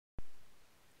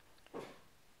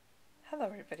Hello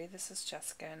everybody, this is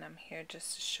Jessica and I'm here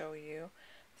just to show you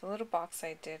the little box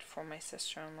I did for my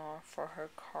sister-in-law for her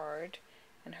card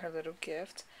and her little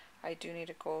gift. I do need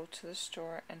to go to the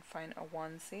store and find a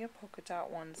onesie, a polka dot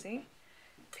onesie,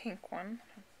 pink one,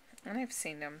 and I've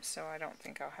seen them so I don't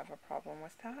think I'll have a problem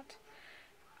with that.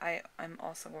 I'm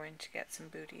also going to get some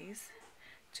booties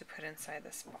to put inside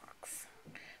this box.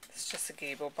 This is just a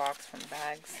gable box from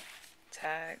bags,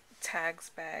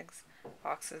 tags, bags,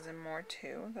 boxes, and more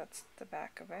too. That's the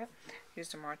back of it.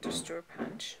 Used a Martha Stewart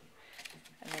punch.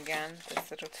 And again, this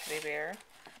little teddy bear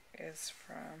is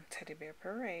from Teddy Bear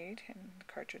Parade, and the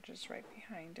cartridge is right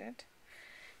behind it.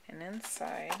 And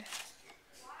inside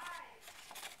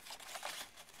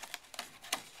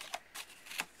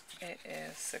it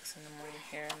is 6 in the morning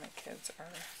here, and the kids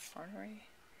are ornery.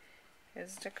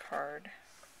 Is the card.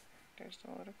 There's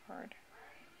the little card.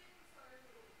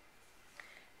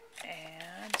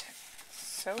 And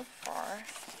so far,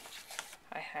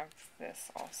 I have this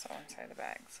also inside the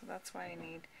bag. So that's why I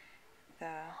need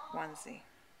the onesie,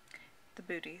 the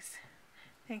booties.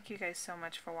 Thank you guys so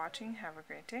much for watching. Have a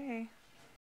great day.